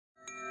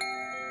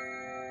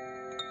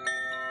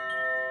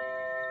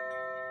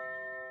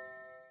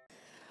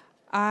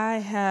I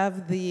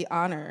have the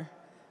honor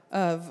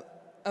of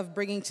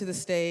bringing to the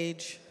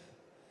stage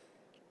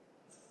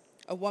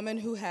a woman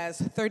who has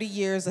 30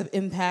 years of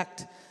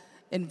impact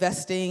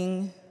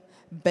investing,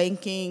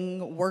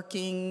 banking,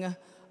 working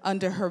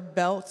under her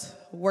belt,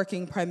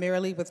 working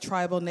primarily with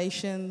tribal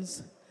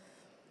nations.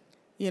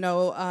 You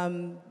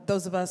know,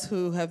 those of us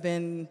who have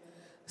been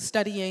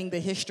studying the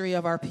history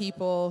of our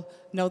people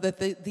know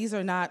that these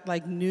are not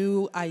like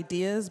new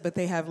ideas, but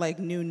they have like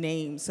new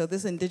names. So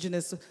this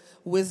indigenous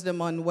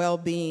wisdom on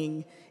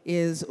well-being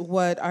is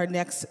what our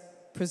next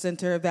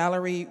presenter,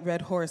 Valerie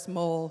Red Horse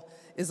MOHL,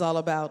 is all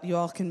about. You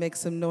all can make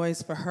some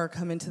noise for her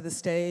coming to the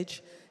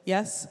stage.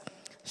 Yes?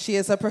 She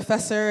is a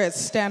professor at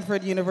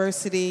Stanford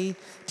University,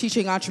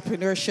 teaching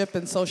entrepreneurship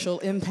and social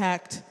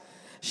impact.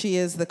 She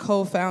is the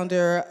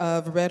co-founder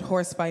of Red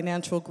Horse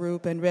Financial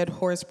Group and Red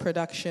Horse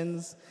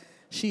Productions.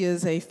 She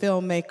is a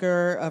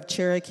filmmaker of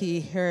Cherokee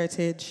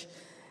heritage,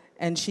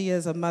 and she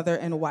is a mother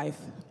and wife.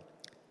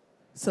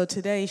 So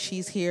today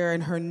she's here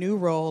in her new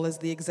role as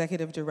the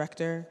executive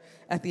director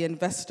at the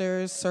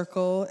Investors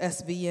Circle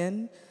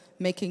SVN,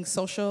 making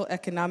social,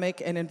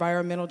 economic, and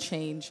environmental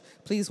change.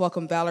 Please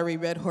welcome Valerie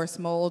Red Horse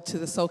MOHL to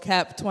the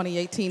SOCAP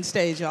 2018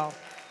 stage, y'all.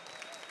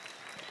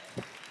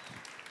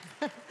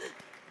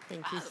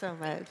 Thank you so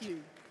much. Thank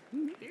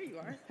you. There you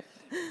are.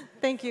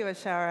 Thank you,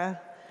 Ashara.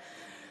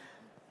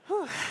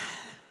 Whew.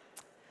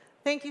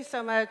 Thank you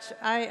so much.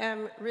 I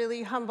am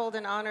really humbled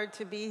and honored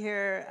to be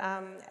here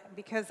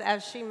because,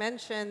 as she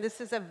mentioned,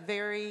 this is a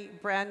very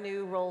brand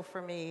new role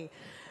for me.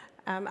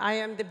 I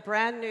am the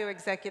brand new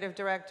executive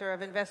director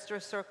of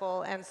Investors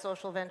Circle and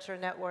Social Venture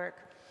Network.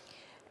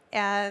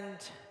 And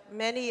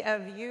many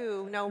of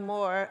you know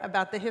more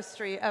about the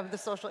history of the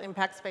social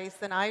impact space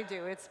than I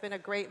do. It's been a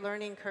great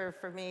learning curve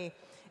for me.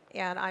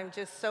 And I'm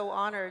just so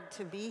honored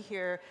to be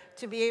here,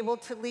 to be able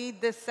to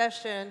lead this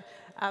session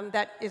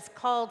that is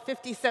called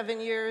 57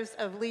 Years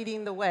of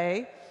Leading the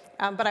Way.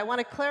 But I want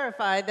to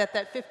clarify that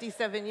that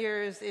 57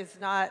 years is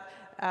not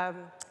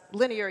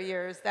linear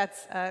years.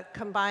 That's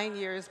combined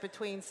years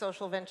between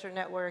Social Venture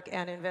Network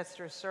and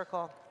Investors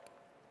Circle.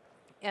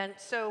 And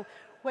so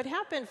what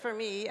happened for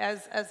me,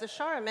 as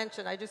Ashara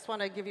mentioned, I just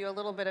want to give you a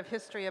little bit of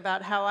history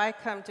about how I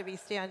come to be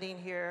standing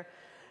here.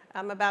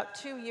 About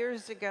 2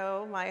 years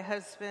ago, my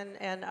husband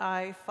and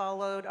I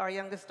followed our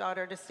youngest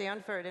daughter to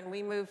Stanford, and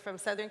we moved from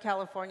Southern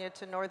California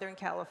to Northern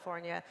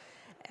California.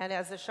 And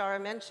as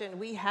Ashara mentioned,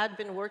 we had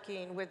been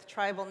working with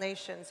tribal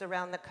nations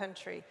around the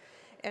country.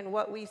 And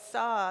what we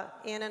saw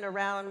in and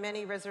around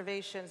many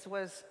reservations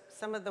was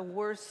some of the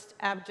worst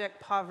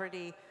abject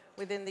poverty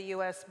within the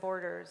US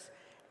borders.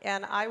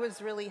 And I was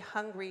really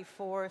hungry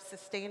for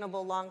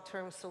sustainable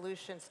long-term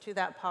solutions to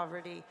that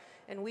poverty.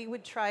 And we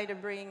would try to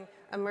bring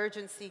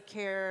emergency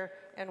care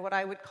and what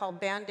I would call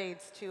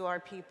Band-Aids to our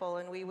people.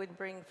 And we would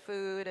bring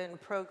food and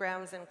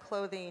programs and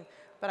clothing.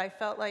 But I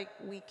felt like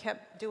we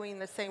kept doing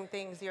the same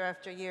things year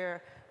after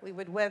year. We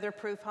would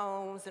weatherproof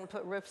homes and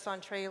put roofs on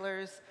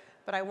trailers.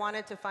 But I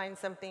wanted to find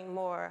something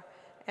more.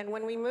 And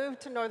when we moved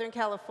to Northern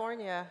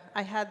California,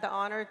 I had the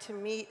honor to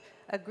meet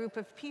a group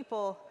of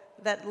people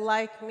that,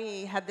 like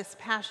me, had this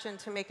passion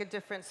to make a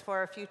difference for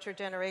our future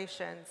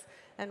generations.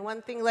 And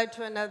one thing led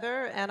to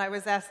another, and I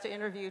was asked to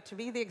interview to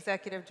be the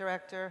executive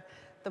director.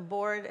 The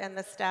board and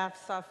the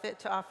staff saw fit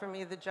to offer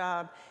me the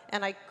job,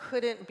 and I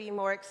couldn't be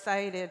more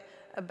excited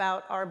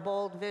about our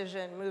bold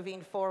vision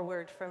moving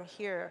forward from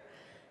here.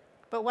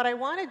 But what I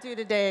want to do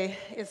today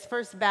is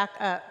first back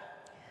up.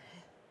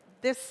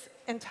 This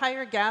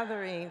entire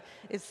gathering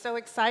is so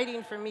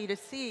exciting for me to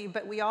see,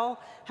 but we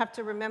all have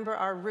to remember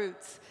our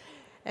roots.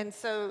 And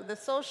so the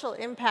social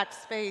impact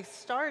space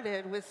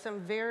started with some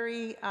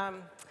very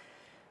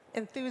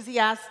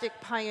enthusiastic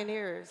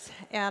pioneers,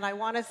 and I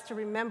want us to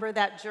remember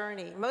that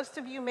journey. Most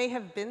of you may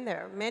have been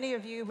there. Many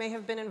of you may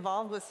have been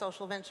involved with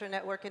Social Venture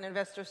Network and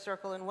Investor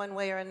Circle in one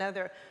way or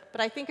another, but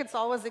I think it's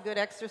always a good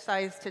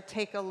exercise to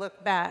take a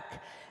look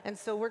back. And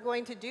so we're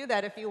going to do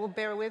that. If you will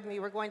bear with me,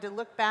 we're going to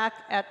look back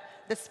at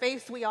the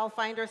space we all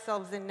find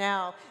ourselves in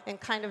now and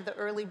kind of the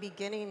early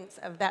beginnings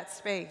of that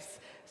space.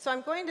 So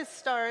I'm going to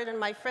start, and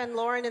my friend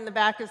Lauren in the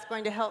back is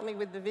going to help me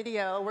with the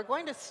video. We're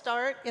going to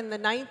start in the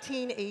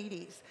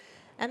 1980s.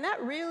 And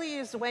that really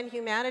is when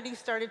humanity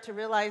started to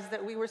realize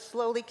that we were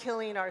slowly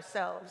killing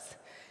ourselves.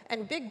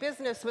 And big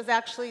business was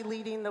actually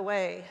leading the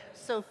way.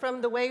 So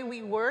from the way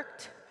we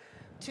worked,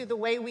 to the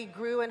way we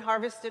grew and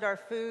harvested our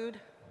food,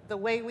 the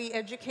way we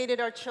educated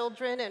our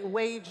children and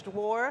waged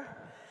war,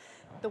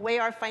 the way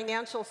our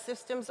financial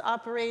systems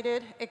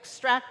operated,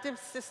 extractive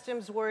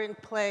systems were in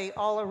play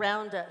all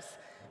around us.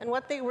 And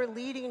what they were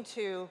leading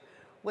to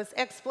was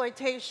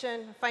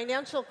exploitation,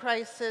 financial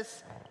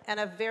crisis, and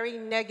a very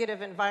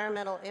negative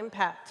environmental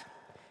impact.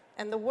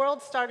 And the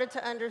world started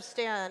to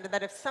understand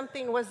that if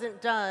something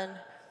wasn't done,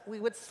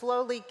 we would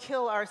slowly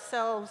kill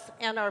ourselves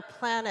and our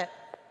planet.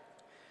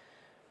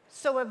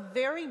 So a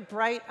very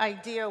bright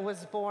idea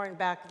was born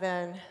back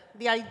then.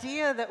 The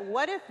idea that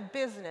what if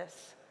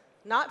business,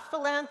 not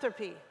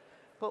philanthropy,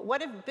 but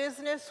what if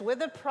business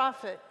with a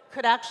profit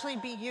could actually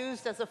be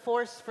used as a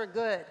force for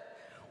good?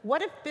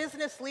 What if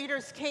business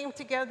leaders came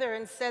together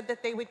and said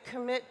that they would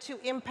commit to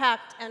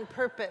impact and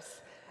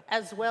purpose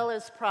as well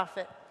as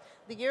profit?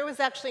 The year was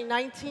actually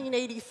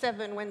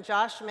 1987 when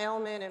Josh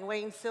Mailman and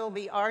Wayne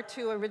Silby, our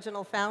two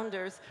original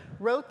founders,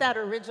 wrote that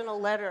original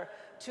letter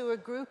to a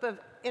group of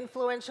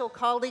influential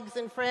colleagues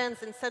and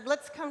friends and said,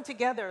 let's come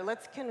together,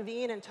 let's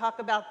convene and talk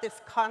about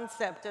this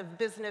concept of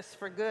business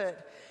for good.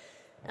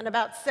 And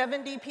about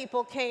 70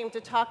 people came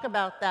to talk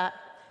about that,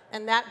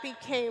 and that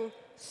became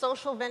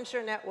Social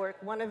Venture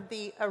Network, one of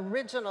the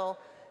original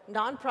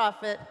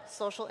nonprofit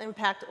social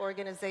impact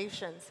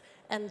organizations.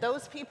 And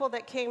those people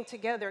that came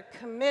together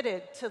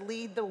committed to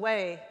lead the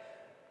way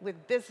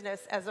with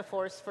business as a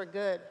force for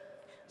good.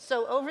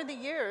 So over the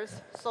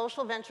years,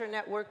 Social Venture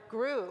Network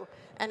grew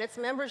and its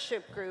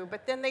membership grew,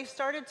 but then they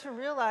started to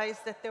realize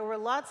that there were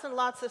lots and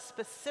lots of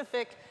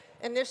specific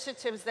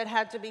initiatives that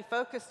had to be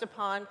focused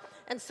upon.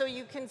 And so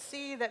you can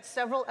see that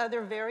several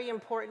other very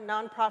important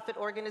nonprofit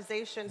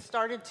organizations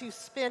started to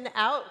spin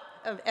out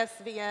of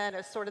SVN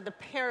as sort of the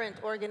parent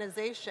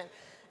organization.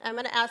 I'm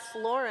going to ask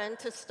Lauren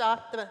to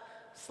stop the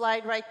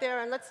slide right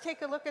there, and let's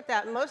take a look at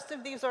that. Most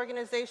of these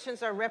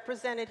organizations are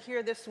represented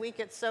here this week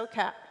at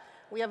SOCAP.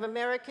 We have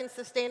American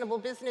Sustainable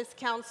Business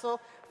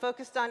Council,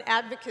 focused on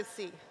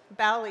advocacy.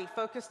 BALI,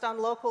 focused on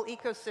local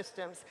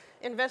ecosystems.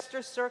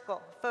 Investor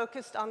Circle,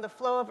 focused on the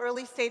flow of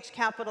early stage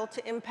capital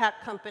to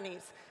impact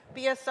companies.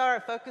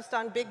 BSR, focused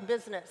on big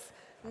business.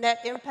 Net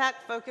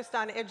Impact, focused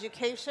on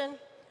education.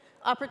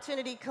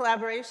 Opportunity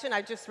Collaboration,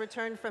 I just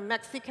returned from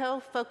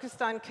Mexico,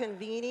 focused on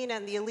convening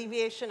and the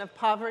alleviation of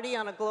poverty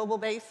on a global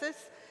basis.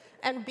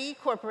 And B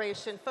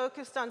Corporation,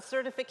 focused on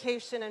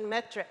certification and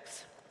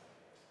metrics.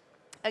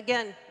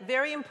 Again,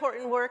 very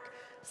important work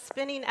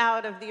spinning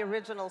out of the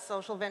original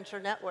Social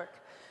Venture Network.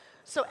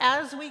 So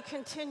as we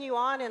continue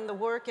on in the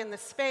work in the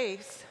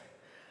space,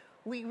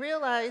 we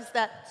realize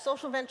that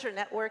Social Venture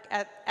Network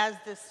as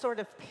this sort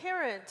of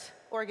parent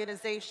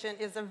organization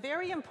is a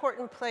very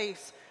important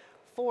place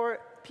for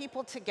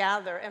people to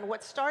gather. And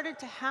what started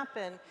to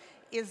happen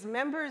is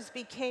members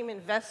became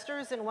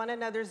investors in one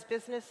another's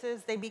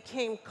businesses. They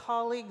became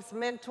colleagues,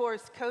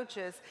 mentors,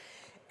 coaches.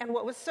 And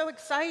what was so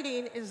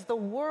exciting is the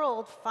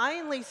world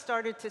finally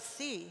started to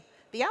see,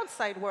 the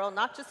outside world,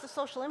 not just the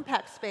social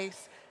impact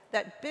space,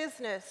 that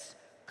business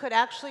could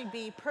actually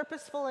be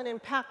purposeful and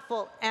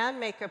impactful and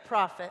make a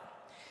profit.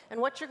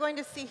 And what you're going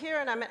to see here,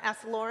 and I'm going to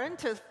ask Lauren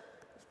to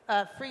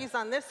freeze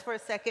on this for a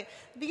second,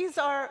 these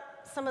are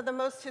some of the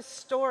most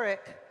historic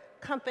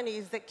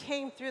companies that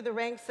came through the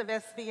ranks of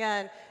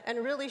SVN and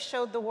really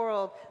showed the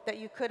world that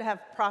you could have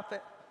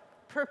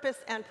purpose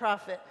and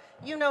profit.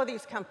 You know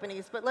these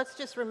companies, but let's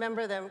just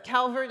remember them.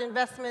 Calvert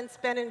Investments,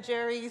 Ben &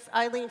 Jerry's,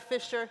 Eileen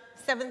Fisher,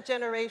 Seventh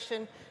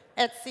Generation,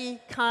 Etsy,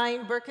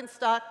 Kind,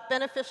 Birkenstock,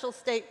 Beneficial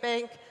State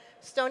Bank,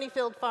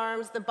 Stonyfield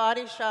Farms, The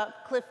Body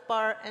Shop, Cliff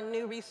Bar, and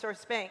New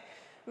Resource Bank.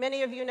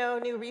 Many of you know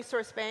New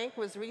Resource Bank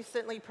was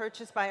recently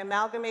purchased by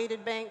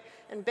Amalgamated Bank,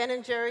 and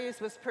Ben &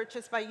 Jerry's was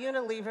purchased by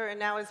Unilever and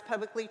now is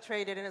publicly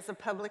traded and is a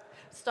public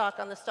stock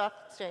on the stock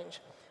exchange.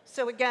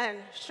 So again,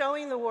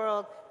 showing the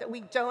world that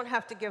we don't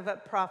have to give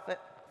up profit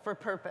for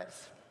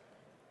purpose.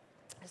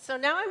 So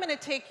now I'm going to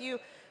take you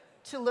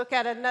to look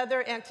at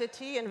another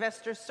entity,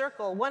 Investor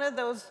Circle, one of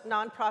those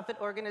nonprofit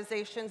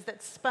organizations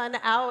that spun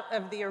out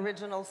of the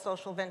original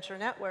Social Venture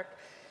Network.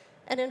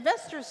 And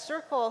Investor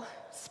Circle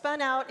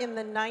spun out in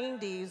the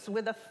 90s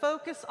with a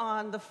focus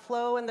on the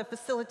flow and the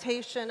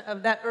facilitation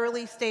of that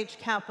early stage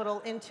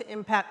capital into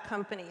impact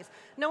companies,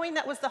 knowing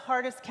that was the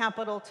hardest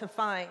capital to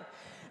find.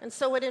 And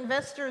so what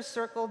Investor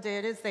Circle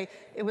did is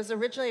it was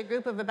originally a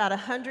group of about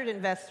 100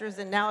 investors,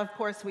 and now, of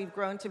course, we've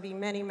grown to be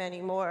many,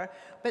 many more.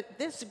 But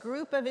this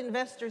group of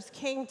investors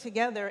came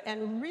together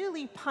and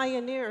really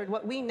pioneered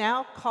what we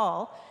now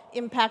call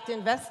impact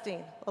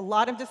investing. A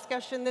lot of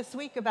discussion this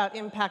week about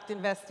impact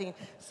investing.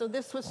 So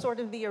this was sort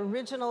of the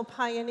original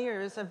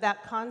pioneers of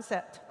that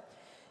concept.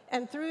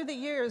 And through the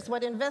years,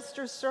 what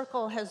Investor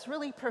Circle has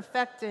really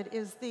perfected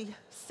is the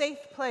safe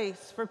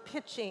place for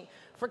pitching,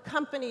 for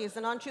companies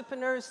and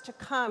entrepreneurs to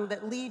come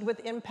that lead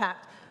with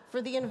impact,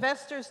 for the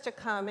investors to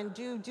come and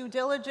do due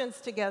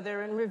diligence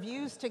together and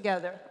reviews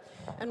together.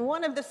 And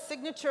one of the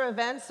signature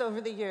events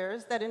over the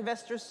years that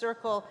Investor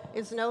Circle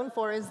is known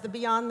for is the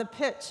Beyond the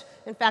Pitch.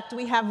 In fact,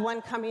 we have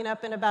one coming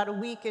up in about a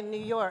week in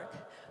New York.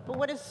 But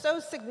what is so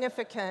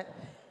significant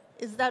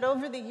is that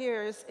over the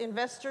years,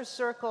 Investor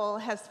Circle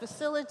has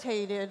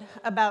facilitated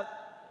about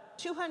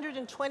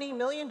 $220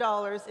 million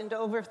into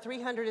over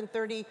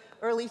 330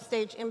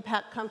 early-stage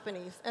impact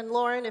companies. And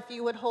Lauren, if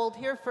you would hold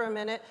here for a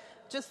minute,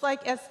 just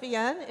like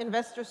SVN,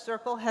 Investor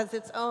Circle has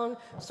its own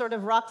sort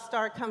of rock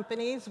star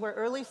companies where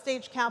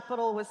early-stage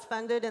capital was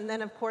funded, and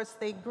then, of course,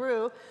 they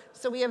grew.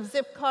 So we have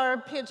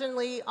Zipcar, Pigeon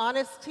Lee,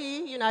 Honest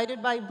Tea,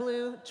 United by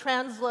Blue,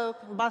 Transloc,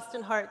 and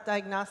Boston Heart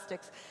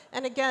Diagnostics.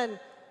 And again,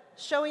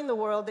 showing the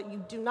world that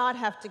you do not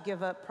have to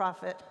give up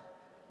profit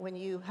when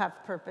you have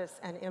purpose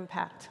and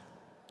impact.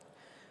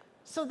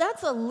 So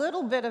that's a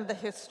little bit of the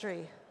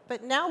history,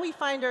 but now we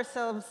find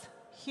ourselves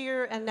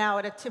here and now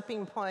at a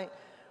tipping point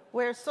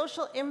where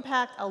social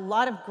impact, a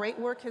lot of great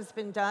work has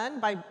been done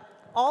by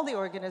all the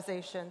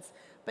organizations.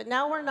 But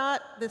now we're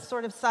not this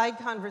sort of side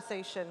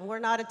conversation. We're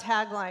not a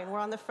tagline. We're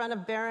on the front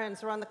of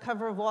Barron's. We're on the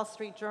cover of Wall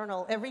Street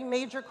Journal. Every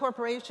major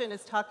corporation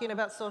is talking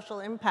about social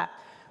impact.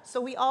 So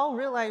we all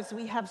realize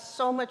we have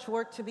so much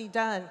work to be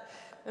done.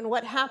 And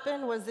what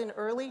happened was in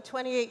early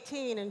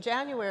 2018, in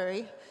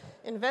January,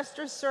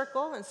 Investors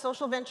Circle and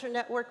Social Venture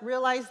Network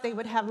realized they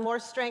would have more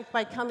strength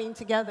by coming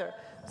together.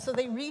 So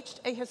they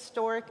reached a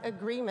historic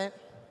agreement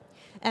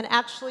and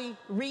actually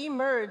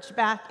re-merged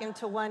back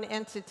into one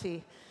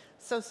entity.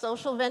 So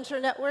Social Venture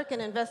Network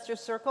and Investor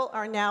Circle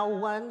are now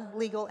one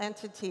legal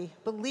entity,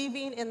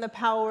 believing in the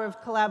power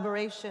of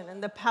collaboration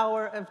and the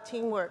power of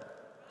teamwork.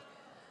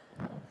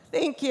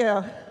 Thank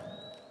you.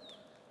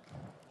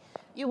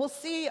 You will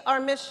see our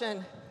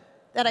mission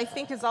that I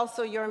think is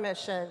also your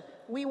mission.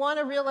 We want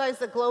to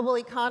realize a global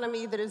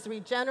economy that is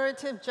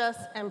regenerative, just,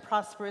 and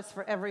prosperous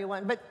for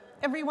everyone. But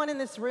everyone in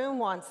this room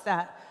wants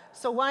that.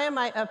 So why am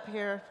I up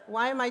here?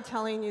 Why am I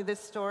telling you this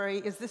story?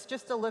 Is this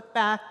just a look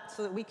back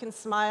so that we can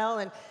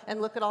smile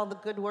and look at all the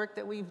good work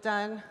that we've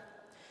done?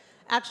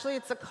 Actually,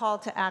 it's a call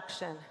to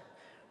action.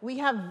 We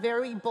have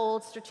very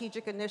bold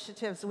strategic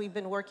initiatives we've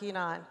been working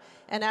on.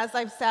 And as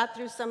I've sat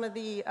through some of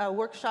the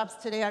workshops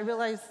today, I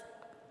realize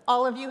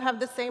all of you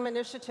have the same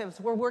initiatives.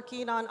 We're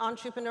working on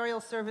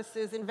entrepreneurial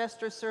services,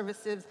 investor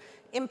services,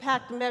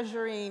 impact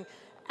measuring,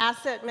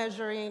 asset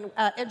measuring,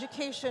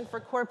 education for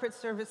corporate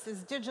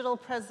services, digital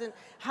present.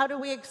 How do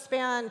we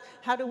expand?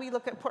 How do we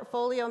look at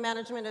portfolio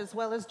management as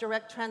well as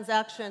direct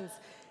transactions?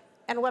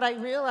 And what I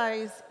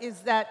realize is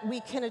that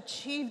we can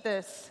achieve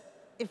this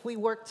if we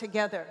work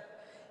together.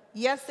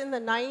 Yes, in the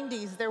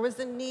 90s, there was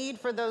a need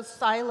for those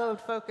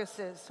siloed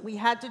focuses. We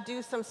had to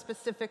do some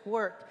specific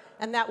work,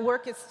 and that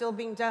work is still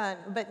being done.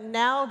 But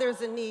now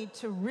there's a need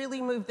to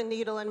really move the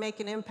needle and make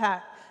an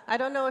impact. I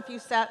don't know if you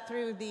sat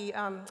through the,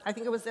 I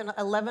think it was an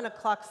 11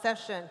 o'clock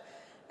session,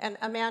 and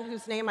a man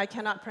whose name I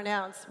cannot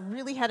pronounce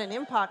really had an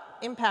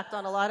impact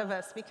on a lot of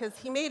us, because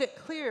he made it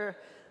clear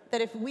that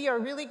if we are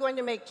really going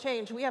to make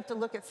change, we have to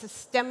look at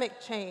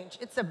systemic change.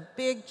 It's a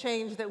big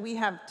change that we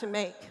have to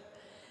make.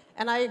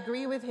 And I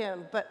agree with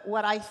him, but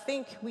what I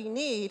think we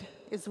need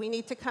is we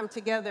need to come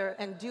together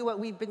and do what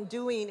we've been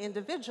doing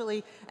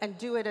individually and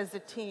do it as a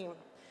team.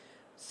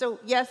 So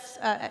yes,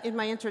 in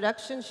my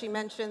introduction, she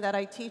mentioned that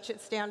I teach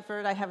at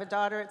Stanford. I have a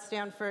daughter at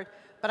Stanford,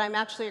 but I'm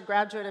actually a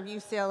graduate of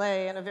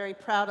UCLA and a very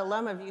proud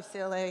alum of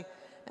UCLA.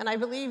 And I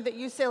believe that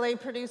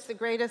UCLA produced the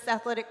greatest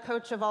athletic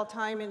coach of all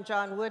time in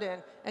John Wooden.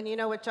 And you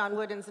know what John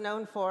Wooden's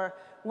known for.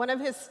 One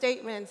of his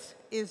statements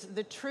is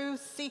the true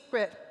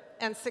secret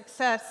and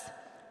success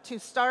to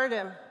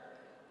stardom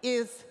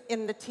is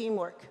in the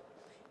teamwork.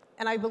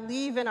 And I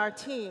believe in our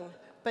team,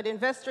 but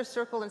Investor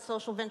Circle and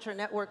Social Venture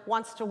Network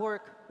wants to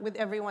work with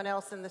everyone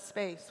else in the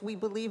space. We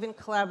believe in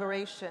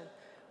collaboration.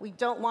 We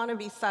don't want to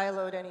be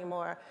siloed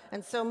anymore.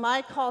 And so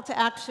my call to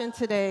action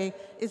today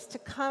is to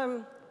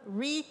come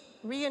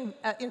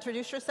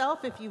introduce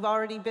yourself if you've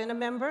already been a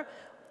member,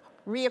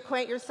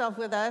 reacquaint yourself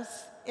with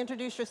us,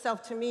 introduce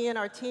yourself to me and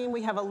our team.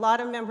 We have a lot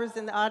of members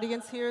in the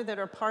audience here that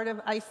are part of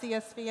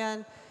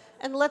IC-SVN,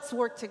 and let's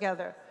work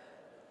together.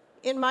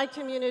 In my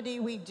community,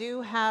 we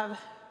do have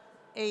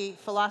a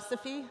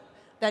philosophy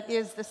that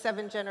is the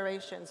 7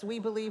 generations. We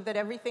believe that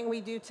everything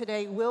we do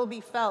today will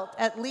be felt,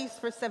 at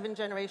least for 7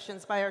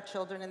 generations, by our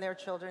children and their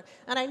children.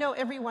 And I know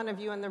every one of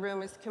you in the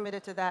room is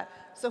committed to that.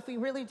 So if we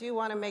really do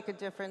want to make a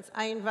difference,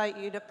 I invite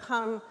you to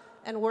come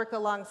and work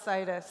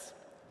alongside us.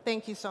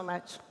 Thank you so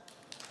much.